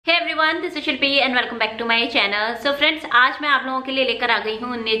Everyone, this is Shilpi and welcome back to my channel. So friends, आज मैं आप लोगों के लिए लेकर आ गई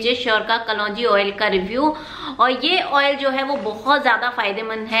हूँ नेचर श्योर का कलौंजी ऑयल का रिव्यू। और ये ऑयल जो है वो बहुत ज्यादा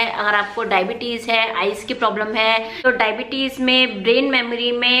फायदेमंद है। अगर आपको डायबिटीज है, आइज की प्रॉब्लम है, तो डायबिटीज में, ब्रेन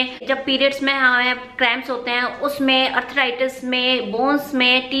मेमोरी में, जब पीरियड्स में हमें क्रैम्प्स होते हैं उसमें, अर्थराइटिस में, बोन्स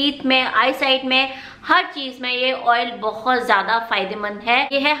में, टीथ में, आई साइट में, हर चीज में ये ऑयल बहुत ज्यादा फायदेमंद है।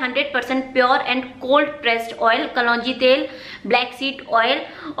 ये है 100% pure and cold pressed oil कलौंजी तेल ब्लैक सीड ऑयल,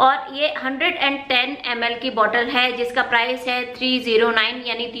 और ये 110 ml की बोतल है जिसका प्राइस है 309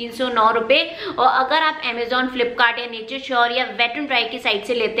 यानी 309 रुपए। और अगर आप अमेजॉन, फ्लिपकार्ट या नेचर श्योर या वेट एंड ड्राई की साइट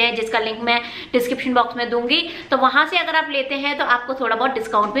से लेते हैं, जिसका लिंक मैं डिस्क्रिप्शन बॉक्स में दूंगी, तो वहां से अगर आप लेते हैं तो आपको थोड़ा बहुत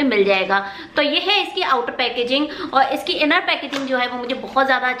डिस्काउंट भी मिल जाएगा। तो ये है इसकी आउटर पैकेजिंग, और इसकी इनर पैकेजिंग जो है वो मुझे बहुत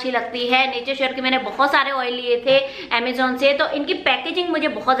ज्यादा अच्छी लगती है। नेचर श्योर की मैंने बहुत सारे ऑयल लिए थे अमेजोन से, तो इनकी पैकेजिंग मुझे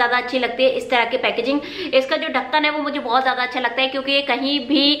बहुत ज्यादा अच्छी लगती है। इस तरह की पैकेजिंग, इसका जो ढक्कन है वो मुझे बहुत ज्यादा अच्छा लगता है क्योंकि ये कहीं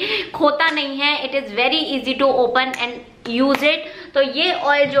भी खोता नहीं है। It is very easy to open and use it. तो ये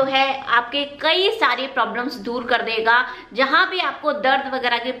ऑयल जो है आपके कई सारी प्रॉब्लम्स दूर कर देगा। जहां भी आपको दर्द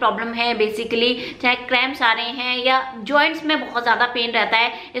वगैरह की प्रॉब्लम है, बेसिकली चाहे क्रैम्प्स आ रहे हैं या जॉइंट्स में बहुत ज्यादा पेन रहता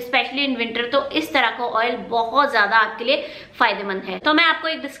है स्पेशली इन विंटर, तो इस तरह का ऑयल बहुत ज्यादा आपके लिए फायदेमंद है। तो मैं आपको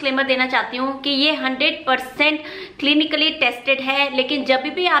एक डिस्क्लेमर देना चाहती हूँ कि ये 100% क्लिनिकली टेस्टेड है, लेकिन जब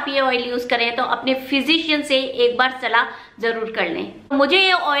भी आप ये ऑयल यूज करें तो अपने फिजिशियन से एक बार सलाह जरूर कर लें। मुझे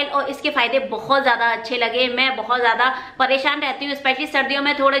ये ऑयल और इसके फायदे बहुत ज्यादा अच्छे लगे। मैं बहुत ज्यादा परेशान रहती हूँ, स्पेशली सर्दियों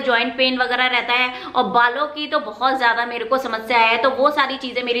में थोड़े जॉइंट पेन वगैरह रहता है, और बालों की तो बहुत ज्यादा मेरे को समस्या है, तो वो सारी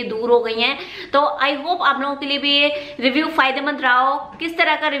चीजें मेरी दूर हो गई हैं। तो आई होप आप लोगों के लिए भी ये रिव्यू फायदेमंद रहा हो। किस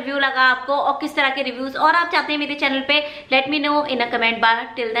तरह का रिव्यू लगा आपको और किस तरह के रिव्यूज और आप चाहते हैं मेरे चैनल पे, let me know in a comment bar.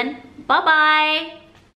 Till then, bye bye.